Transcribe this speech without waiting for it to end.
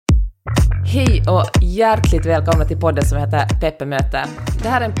Hej och hjärtligt välkomna till podden som heter Peppe möter. Det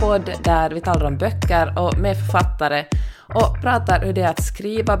här är en podd där vi talar om böcker och med författare och pratar hur det är att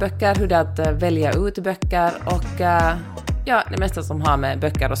skriva böcker, hur det är att välja ut böcker och det mesta som har med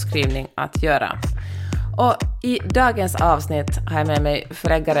böcker och skrivning att göra. Och i dagens avsnitt har jag med mig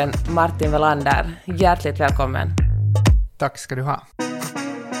förläggaren Martin Welander. Hjärtligt välkommen. Tack ska du ha.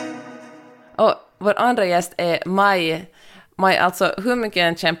 Och vår andra gäst är Maj, alltså hur mycket jag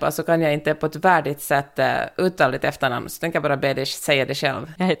än kämpar så kan jag inte på ett värdigt sätt uttala ditt efternamn. Så tänker jag bara be dig säga det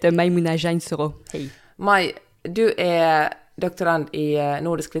själv. Jag heter Maimouna Jainsoro. Hej. Maj, du är doktorand i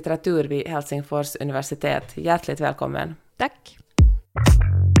nordisk litteratur vid Helsingfors universitet. Hjärtligt välkommen. Tack.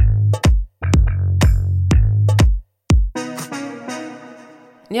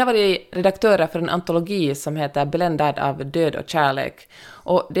 Ni har varit redaktörer för en antologi som heter Bländad av död och kärlek.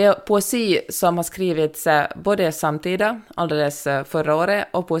 Och det är poesi som har skrivits både samtida, alldeles förra året,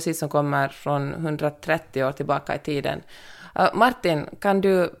 och poesi som kommer från 130 år tillbaka i tiden. Martin, kan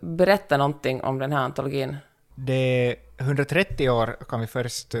du berätta någonting om den här antologin? Det är 130 år, kan vi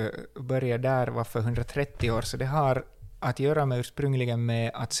först börja där, varför 130 år? Så det har att göra med ursprungligen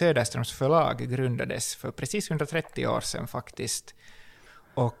med att Söderströms förlag grundades för precis 130 år sedan faktiskt.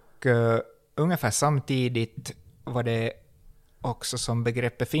 Och ungefär samtidigt var det också som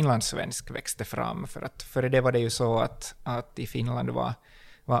begreppet finlandssvensk växte fram. För att före det var det ju så att i Finland var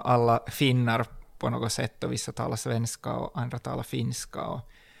alla finnar på något sätt, och vissa talar svenska och andra talar finska.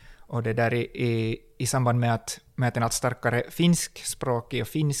 Och det där i samband med att en allt starkare finskspråkig och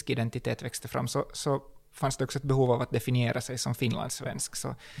finsk identitet växte fram så fanns det också ett behov av att definiera sig som finlandssvensk.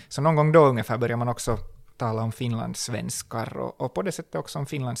 Så någon gång då ungefär börjar man också tala om finlandssvenskar och på det sättet också om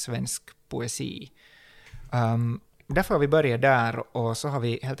finlandssvensk poesi. Därför har vi börjat där, och så har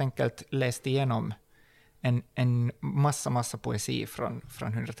vi helt enkelt läst igenom en massa poesi från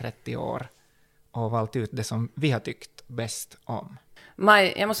 130 år och valt ut det som vi har tyckt bäst om.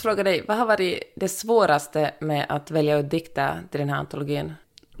 Maj, jag måste fråga dig, vad har varit det svåraste med att välja ut dikter till den här antologin?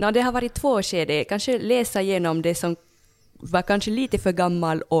 Det har varit två skedor. Kanske läsa igenom det som var kanske lite för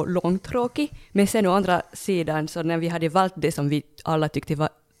gammal och långtråkig, men sen å andra sidan, så när vi hade valt det som vi alla tyckte var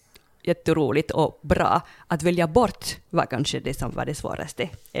jätteroligt och bra, att välja bort var kanske det som var det svåraste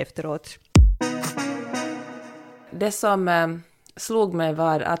efteråt. Det som slog mig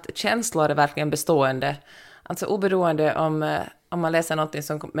var att känslor är verkligen bestående. Alltså oberoende om man läser något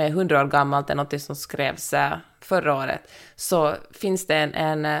som är 100 år gammalt eller något som skrevs förra året, så finns det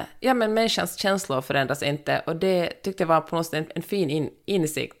men människans känslor förändras inte, och det tyckte jag var på något sätt en fin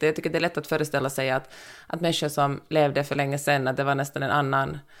insikt. Jag tycker det är lätt att föreställa sig att människor som levde för länge sedan, att det var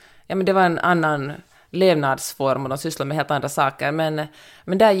nästan det var en annan levnadsform och de sysslade med helt andra saker, men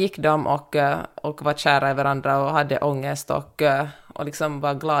där gick de och var kära i varandra och hade ångest och liksom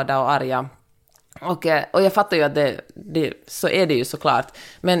var glada och arga. Och jag fattar ju att det så är det ju såklart.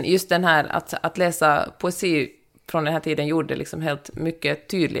 Men just den här att läsa poesi från den här tiden gjorde liksom helt mycket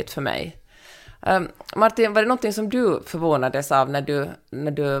tydligt för mig. Martin, var det någonting som du förvånades av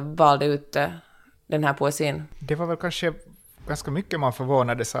när du valde ut den här poesin? Det var väl kanske ganska mycket man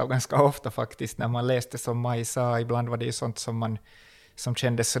förvånades av ganska ofta faktiskt när man läste, som Maj sa. Ibland var det ju sånt som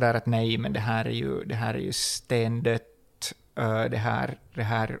kändes sådär att nej, men det här är ju stendött. Det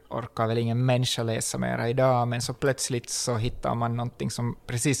här orkar väl ingen människa läsa mera idag, men så plötsligt så hittar man någonting som,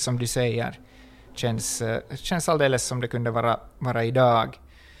 precis som du säger, känns alldeles som det kunde vara idag.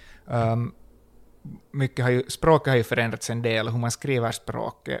 Språket har ju förändrats en del, hur man skriver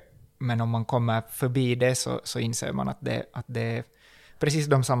språket, men om man kommer förbi det så inser man att det är precis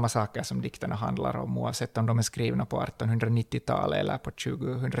de samma saker som dikterna handlar om, oavsett om de är skrivna på 1890-talet eller på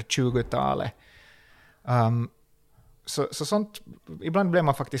 2020-talet. Så sånt, ibland blir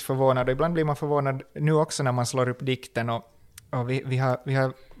man faktiskt förvånad, och ibland blir man förvånad nu också när man slår upp dikten, och vi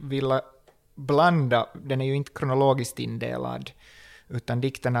har velat blanda, den är ju inte kronologiskt indelad, utan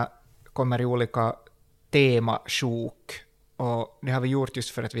dikterna kommer i olika temasjok, och det har vi gjort just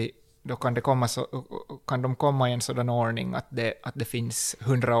för att då kan de komma i en sådan ordning att det finns ett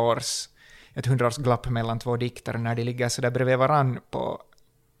 100-års glapp mellan två dikter, när de ligger så där bredvid varann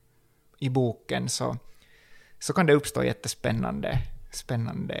i boken, så kan det uppstå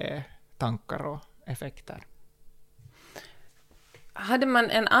jättespännande tankar och effekter. Hade man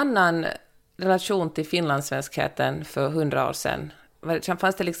en annan relation till finlandssvenskheten för 100 år sedan?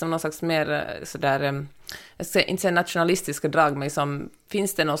 Fanns det liksom någon slags mer sådär, jag ska inte säga nationalistiska drag, men liksom,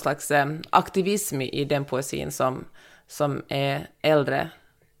 finns det någon slags aktivism i den poesin som är äldre?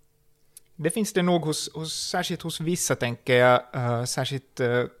 Det finns det nog särskilt hos vissa, tänker jag, särskilt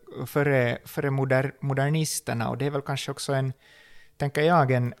före modernisterna, och det är väl kanske också tänker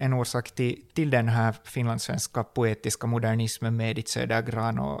jag, en orsak till den här finlandssvenska poetiska modernismen med Edith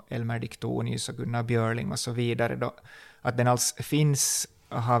Södergran och Elmer Diktonius och Gunnar Björling och så vidare. Då, att den alls finns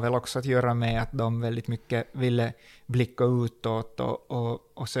har väl också att göra med att de väldigt mycket ville blicka utåt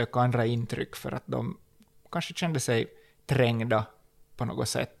och söka andra intryck för att de kanske kände sig trängda på något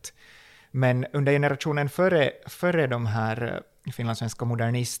sätt. Men under generationen före de här finlandssvenska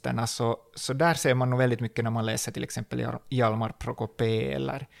modernisterna så där ser man nog väldigt mycket när man läser till exempel Hjalmar Prokopé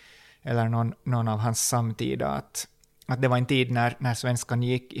eller någon av hans samtida att det var en tid när svenskan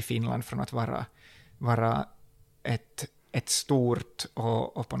gick i Finland från att vara ett stort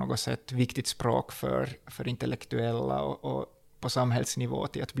och på något sätt viktigt språk för intellektuella och på samhällsnivå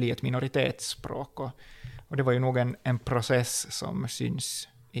till att bli ett minoritetsspråk. Och det var ju nog en process som syns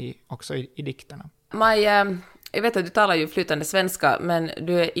också i dikterna. Maj, jag vet att du talar ju flytande svenska, men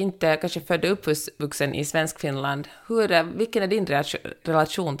du är inte kanske född och uppvuxen i Svenskfinland. Vilken är din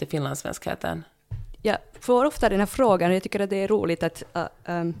relation till finlandssvenskheten? Jag får ofta den här frågan och jag tycker att det är roligt att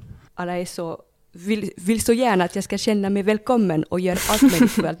alla är så vill så gärna att jag ska känna mig välkommen och göra allt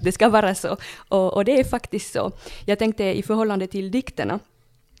möjligt för att det ska vara så. Och det är faktiskt så. Jag tänkte i förhållande till dikterna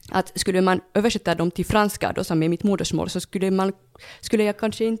att skulle man översätta dem till franska då, som är mitt modersmål, så skulle jag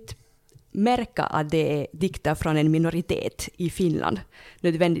kanske inte märka att det är dikter från en minoritet i Finland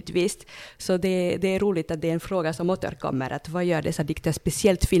nödvändigtvis. Så det är roligt att det är en fråga som återkommer, att vad gör dessa dikter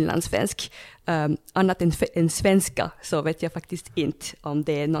speciellt finlandssvensk? Annat än svenska så vet jag faktiskt inte om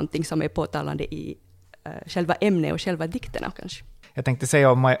det är någonting som är påtalande i själva ämnet och själva dikterna kanske. Jag tänkte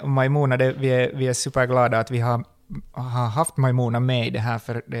säga om Maimuna, vi är superglada att vi har haft Maimuna med i det här,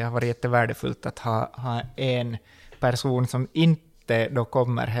 för det har varit jättevärdefullt att ha en person som inte då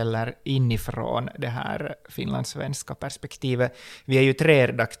kommer heller inifrån det här finlandssvenska perspektivet. Vi är ju 3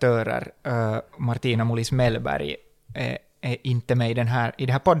 redaktörer. Martina Molis Mellberg är inte med i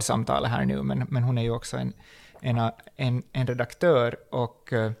det här poddsamtalet här nu, men hon är ju också en redaktör. Och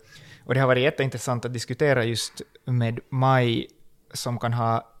det har varit jätteintressant att diskutera just med Maj, som kan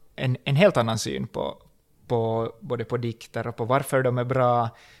ha en helt annan syn på både på dikter och på varför de är bra.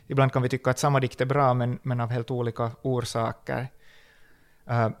 Ibland kan vi tycka att samma dikt är bra, men av helt olika orsaker.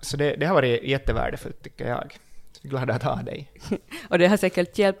 Så det har varit jättevärdefullt, tycker jag. Så glad att ha dig. Och det har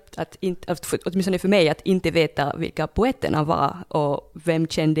säkert hjälpt åtminstone för mig att inte veta vilka poeterna var och vem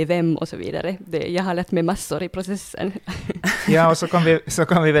kände vem och så vidare. Jag har lärt mig massor i processen. Ja, och så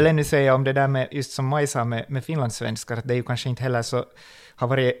kan vi väl ännu säga om det där med, just som Maj sa med finlandssvenskar, att det är ju kanske inte heller så har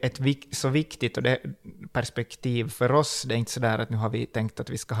varit så viktigt och det perspektiv för oss. Det är inte så där att nu har vi tänkt att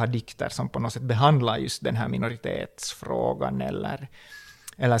vi ska ha dikter som på något sätt behandlar just den här minoritetsfrågan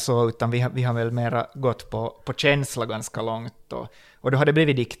eller så, utan vi har väl mera gått på känsla ganska långt. Och då har det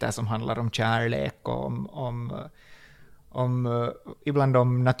blivit dikter som handlar om kärlek och ibland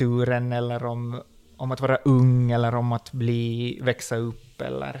om naturen eller om att vara ung eller om att växa upp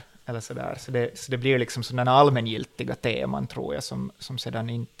eller sådär. Så det blir liksom sådana allmängiltiga teman, tror jag, som sedan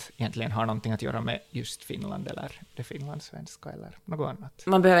inte egentligen har någonting att göra med just Finland eller det finlandssvenska eller något annat.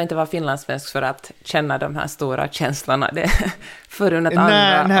 Man behöver inte vara finlandssvensk för att känna de här stora känslorna. Det är förunnat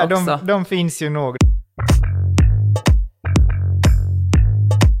andra nej, också. De finns ju nog.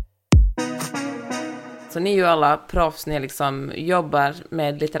 Så ni är ju alla proffs, ni liksom jobbar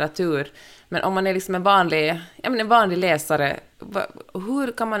med litteratur. Men om man är liksom en vanlig läsare,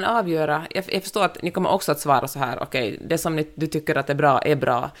 hur kan man avgöra? Jag förstår att ni kommer också att svara så här, okej, det som du tycker att är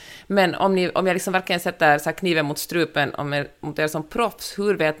bra. Men om jag liksom verkligen sätter så här kniven mot strupen mot er som proffs,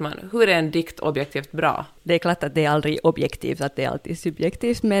 hur vet man, hur är en dikt objektivt bra? Det är klart att det är aldrig objektivt, att det är alltid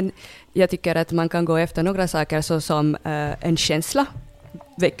subjektivt, men jag tycker att man kan gå efter några saker såsom en känsla.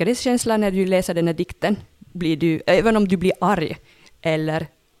 Väcker det känsla när du läser den här dikten? Även om du blir arg eller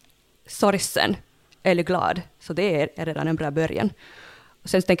sorgsen eller glad, så det är redan en bra början. Och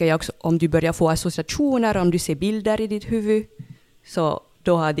sen tänker jag också, om du börjar få associationer, om du ser bilder i ditt huvud, så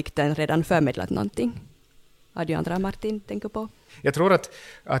då har dikten redan förmedlat någonting. Vad du andra, Martin, tänker på? Jag tror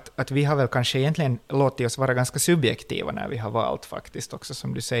att vi har väl kanske egentligen låtit oss vara ganska subjektiva när vi har valt faktiskt också,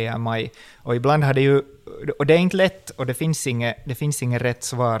 som du säger, Maj. Och ibland har det ju, och det är inte lätt, och det finns inget rätt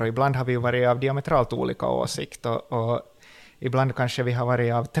svar, och ibland har vi ju varit av diametralt olika åsikter, och ibland kanske vi har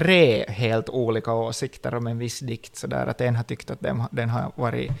varit av 3 helt olika åsikter om en viss dikt, så där att en har tyckt att den har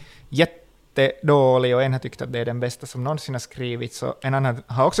varit jättedålig och en har tyckt att det är den bästa som någonsin har skrivits, och en annan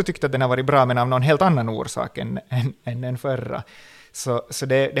har också tyckt att den har varit bra men av någon helt annan orsak än den förra. Så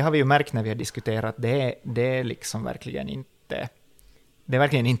det har vi ju märkt när vi har diskuterat. Det är liksom verkligen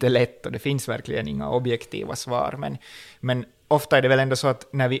inte lätt, och det finns verkligen inga objektiva svar, men ofta är det väl ändå så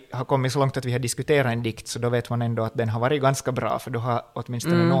att när vi har kommit så långt att vi har diskuterat en dikt, så då vet man ändå att den har varit ganska bra, för då har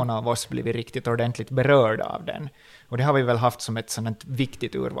åtminstone någon av oss blivit riktigt ordentligt berörd av den. Och det har vi väl haft som ett sådant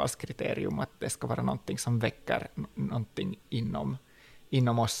viktigt urvalskriterium, att det ska vara någonting som väcker någonting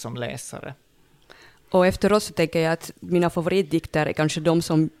inom oss som läsare. Och efteråt så tänker jag att mina favoritdikter är kanske de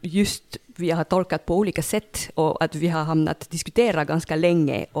som just vi har tolkat på olika sätt, och att vi har hamnat diskutera ganska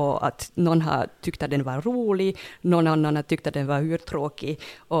länge, och att någon har tyckt att den var rolig, någon annan har tyckt att den var urtråkig,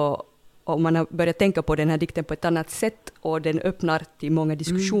 och man har börjat tänka på den här dikten på ett annat sätt, och den öppnar till många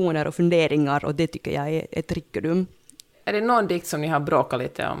diskussioner och funderingar, och det tycker jag är ett rikedom. Är det någon dikt som ni har bråkat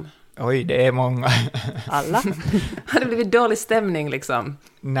lite om? Oj, det är många. Alla. Har det blivit dålig stämning liksom?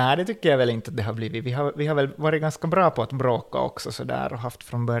 Nej, det tycker jag väl inte att det har blivit. Vi har väl varit ganska bra på att bråka också så där, och haft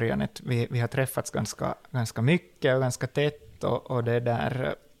från början vi har träffats ganska mycket och ganska tätt, och det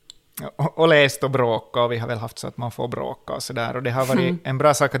där och läst och bråka, och vi har väl haft så att man får bråka och så där, och det har varit en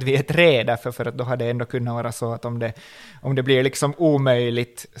bra sak att vi är tre därför, för att då har det ändå kunnat vara så att om det blir liksom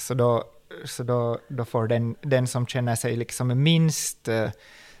omöjligt, så då får den som känner sig liksom minst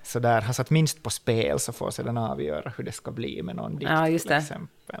så där, har satt minst på spel, så får sedan avgöra hur det ska bli med någon dikt, just till det.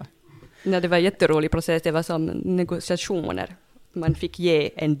 exempel. Ja, det var en jätterolig process, det var som negociationer. Man fick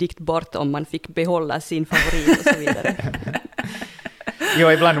ge en dikt bort om man fick behålla sin favorit och så vidare.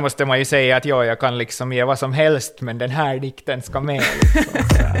 Jo, ibland måste man ju säga att jag kan liksom ge vad som helst, men den här dikten ska med. Liksom,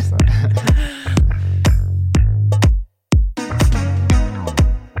 så där, så.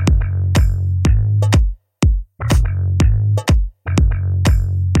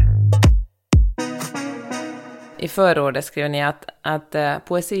 I förordet skriver ni att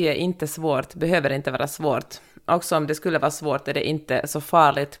poesi är inte svårt, behöver inte vara svårt. Också om det skulle vara svårt är det inte så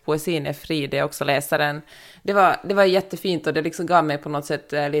farligt. Poesin är fri, det är också läsaren. Det var jättefint, och det liksom gav mig på något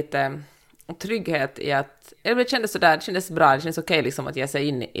sätt lite trygghet i att... Det kändes sådär, det kändes bra, det kändes okej liksom att ge sig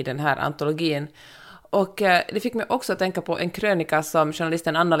in i den här antologin. Och det fick mig också att tänka på en krönika som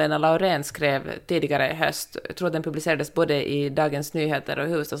journalisten Anna-Lena Laurén skrev tidigare i höst. Jag tror att den publicerades både i Dagens Nyheter och i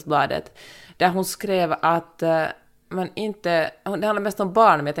Hufvudstadsbladet. Där hon skrev att man inte... Det handlar mest om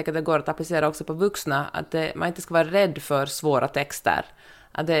barn, men jag tänker att det går att applicera också på vuxna. Att man inte ska vara rädd för svåra texter.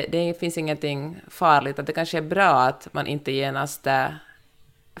 Att det finns ingenting farligt. Att det kanske är bra att man inte genast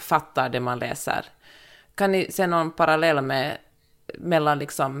fattar det man läser. Kan ni se någon parallell mellan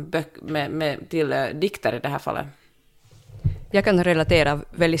liksom till dikter i det här fallet? Jag kan relatera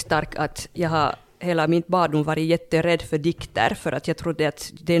väldigt starkt att jag har hela min barndom varit jätterädd för dikter, för att jag trodde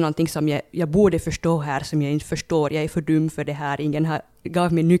att det är någonting som jag borde förstå här som jag inte förstår. Jag är för dum för det här. Ingen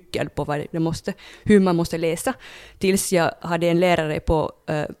gav mig nyckel på hur man måste läsa. Tills jag hade en lärare på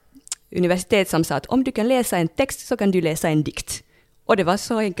universitet som sa att om du kan läsa en text så kan du läsa en dikt. Och det var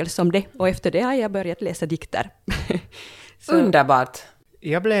så enkelt som det. Och efter det har jag börjat läsa dikter. Underbart.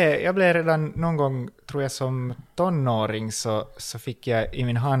 Jag blev redan någon gång, tror jag, som tonåring så fick jag i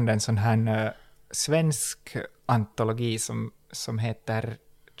min hand en sån här svensk antologi som heter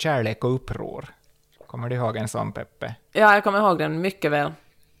Kärlek och uppror. Kommer du ihåg en sån, Peppe? Ja, jag kommer ihåg den mycket väl.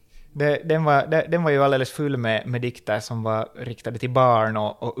 Den var ju alldeles full med dikter som var riktade till barn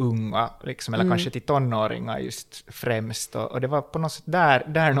och unga, liksom, eller kanske till tonåringar just främst. Och det var på något sätt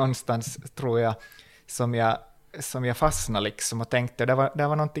där någonstans, tror jag, som jag fastnade liksom och tänkte, det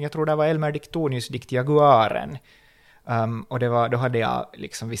var någonting, jag tror det var Elmer Diktonius dikt Jaguaren. Och då hade jag,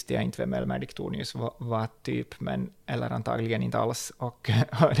 liksom, visste jag inte vem Elmer Diktonius var typ, eller antagligen inte alls. Och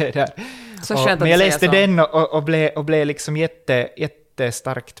det där. Så skönt men jag läste så. den och blev liksom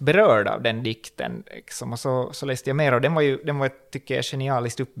jättestarkt berörd av den dikten. Liksom. Och så läste jag mer, och den var, tycker jag,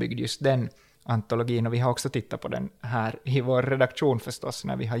 genialiskt uppbyggd, just den antologin. Och vi har också tittat på den här i vår redaktion förstås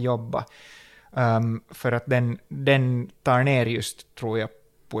när vi har jobbat. För att den tar ner just, tror jag,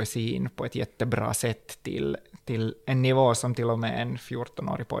 poesin på ett jättebra sätt till en nivå som till och med en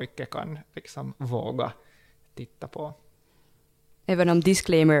 14-årig pojke kan liksom våga titta på. Även om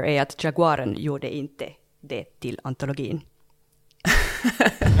disclaimer är att Jaguaren gjorde inte det till antologin.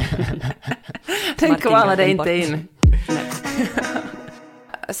 Tänk om alla det inte in.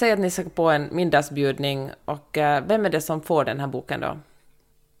 Säg att ni ska på en middagsbjudning, och vem är det som får den här boken då?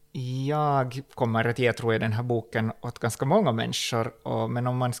 Jag kommer att ge, tror jag, den här boken åt ganska många människor, men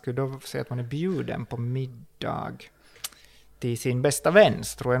om man skulle då säga att man är bjuden på middag till sin bästa vän,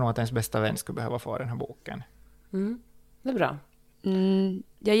 så tror jag nog att ens bästa vän skulle behöva få den här boken. Det är bra.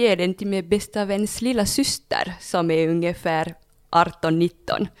 Jag ger den till min bästa väns lilla syster som är ungefär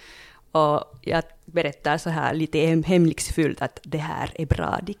 18-19. Och jag berättar så här lite hemlighetsfullt att det här är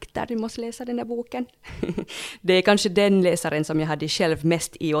bra dikter, du måste läsa den här boken. Det är kanske den läsaren som jag hade själv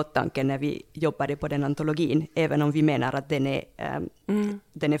mest i åtanke när vi jobbade på den antologin, även om vi menar att den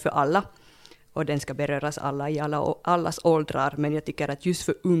är för alla. Och den ska beröras alla i allas åldrar, men jag tycker att just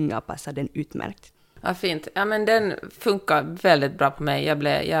för unga passar den utmärkt. Ja, fint. Ja, men den funkar väldigt bra på mig.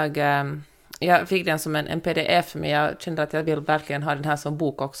 Jag fick den som en pdf, men jag kände att jag vill verkligen ha den här som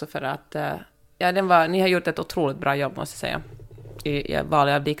bok också för att ni har gjort ett otroligt bra jobb, måste jag säga, i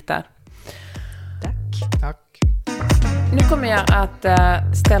valet av dikter. Tack. Nu kommer jag att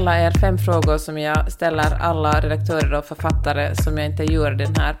ställa er 5 frågor som jag ställer alla redaktörer och författare som jag intervjuar i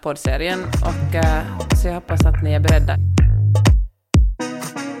den här poddserien, och så jag hoppas att ni är beredda.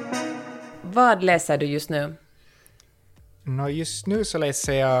 Vad läser du just nu? Just nu så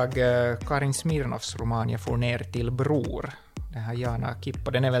läser jag Karin Smirnoffs roman Jag får ner till bror. Den här Jana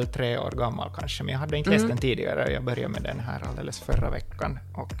Kippo, den är väl 3 år gammal kanske, men jag hade inte läst den tidigare. Jag började med den här alldeles förra veckan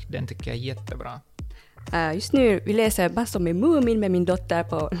och den tycker jag är jättebra. Just nu vi läser Basso med Mumin med min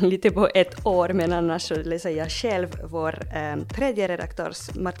dotter lite på 1 år, men annars så läser jag själv vår tredje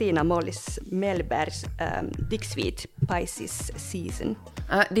redaktörs Martina Mollis Mellbergs diksvit Pisces Season.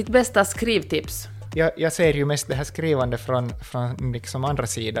 Ditt bästa skrivtips? Jag ser ju mest det här skrivande från liksom andra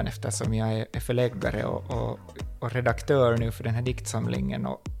sidan, eftersom jag är förläggare och redaktör nu för den här diktsamlingen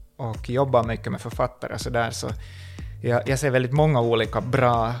och jobbar mycket med författare och sådär, så jag ser väldigt många olika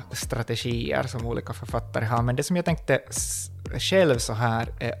bra strategier som olika författare har, men det som jag tänkte själv så här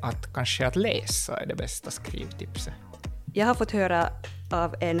är att kanske att läsa är det bästa skrivtipset. Jag har fått höra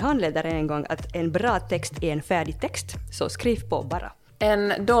av en handledare en gång att en bra text är en färdig text, så skriv på bara.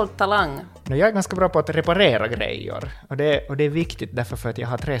 En dold talang? Jag är ganska bra på att reparera grejer, och det är viktigt därför för att jag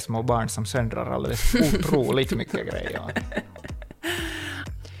har 3 små barn som söndrar alldeles otroligt mycket grejer.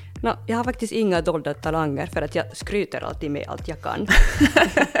 Jag har faktiskt inga dolda talanger för att jag skryter alltid med allt jag kan.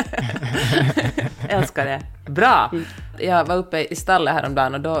 Älskar det. Bra! Jag var uppe i stallet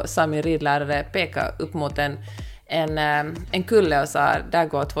häromdagen och då sa min ridlärare peka upp mot en kulle och sa där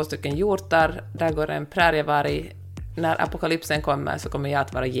går 2 stycken hjortar, där går en prärievarg. När apokalypsen kommer så kommer jag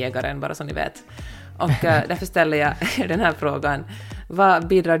att vara jägaren, bara så ni vet. Och därför ställer jag den här frågan. Vad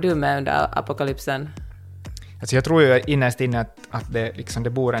bidrar du med under apokalypsen? Alltså jag tror ju innerst inne att det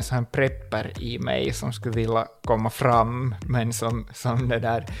bor en sån prepper i mig som skulle vilja komma fram, men som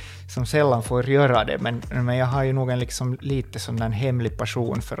sällan får göra det. Men jag har ju nog en lite sån en hemlig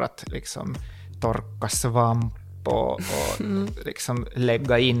passion för att torka svamp och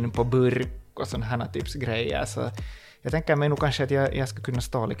lägga in på burk och sådana här typs grejer. Så jag tänker mig nog kanske att jag ska kunna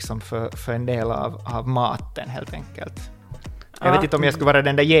stå för en del av maten helt enkelt. Jag vet inte om jag skulle vara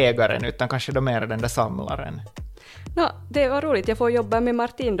den där jägaren, utan kanske då mer den där samlaren. Det var roligt. Jag får jobba med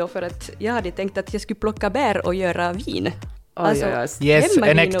Martin då, för att jag hade tänkt att jag skulle plocka bär och göra vin. Yes,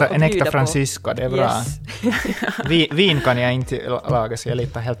 en äkta fransyska, det är bra. Yes. Vin kan jag inte laga, så jag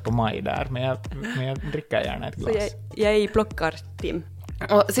litar helt på Maj där, men jag dricker gärna ett glas. Så jag är i plockartim.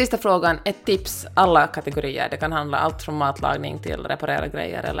 Och sista frågan, ett tips, alla kategorier. Det kan handla allt från matlagning till reparera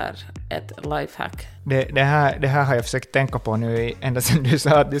grejer eller ett lifehack. Det här har jag försökt tänka på nu ända sedan du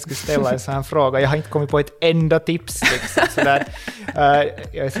sa att du skulle ställa en sån här fråga. Jag har inte kommit på ett enda tips.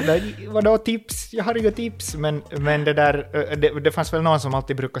 Jag är sådär, vadå tips? Jag har inga tips. Men det fanns väl någon som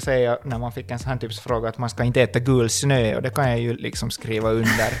alltid brukar säga när man fick en sån här tipsfråga att man ska inte äta gul snö, och det kan jag ju skriva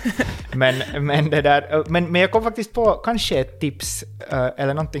under. Men jag kom faktiskt på kanske ett tips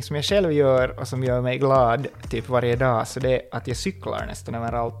eller någonting som jag själv gör och som gör mig glad typ varje dag, så det är att jag cyklar nästan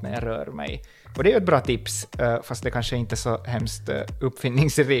överallt när jag rör mig. Och det är ju ett bra tips, fast det kanske inte är så hemskt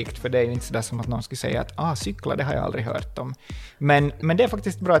uppfinningsrikt, för det är ju inte sådär som att någon skulle säga att cykla, det har jag aldrig hört om. Men det är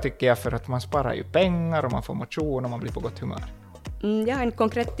faktiskt bra tycker jag, för att man sparar ju pengar och man får motion och man blir på gott humör. Jag har en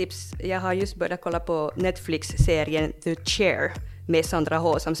konkret tips. Jag har just börjat kolla på Netflix-serien The Chair med Sandra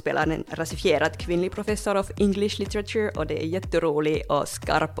H som spelar en rasifierad kvinnlig professor of English Literature, och det är jätterolig och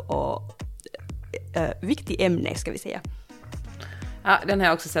skarp och viktig ämne, ska vi säga. Ja, den har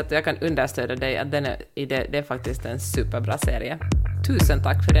jag också sett och jag kan understödja dig att det är faktiskt en superbra serie. Tusen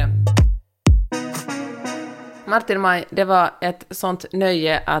tack för det. Martin och Maj, det var ett sånt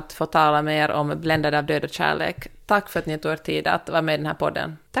nöje att få tala med er om Bländad av död och kärlek. Tack för att ni tog er tid att vara med i den här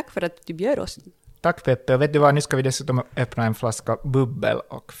podden. Tack för att du bjöd oss. Tack Peppe, och vet du vad, nu ska vi dessutom öppna en flaska bubbel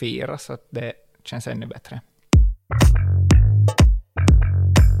och fira, så att det känns ännu bättre.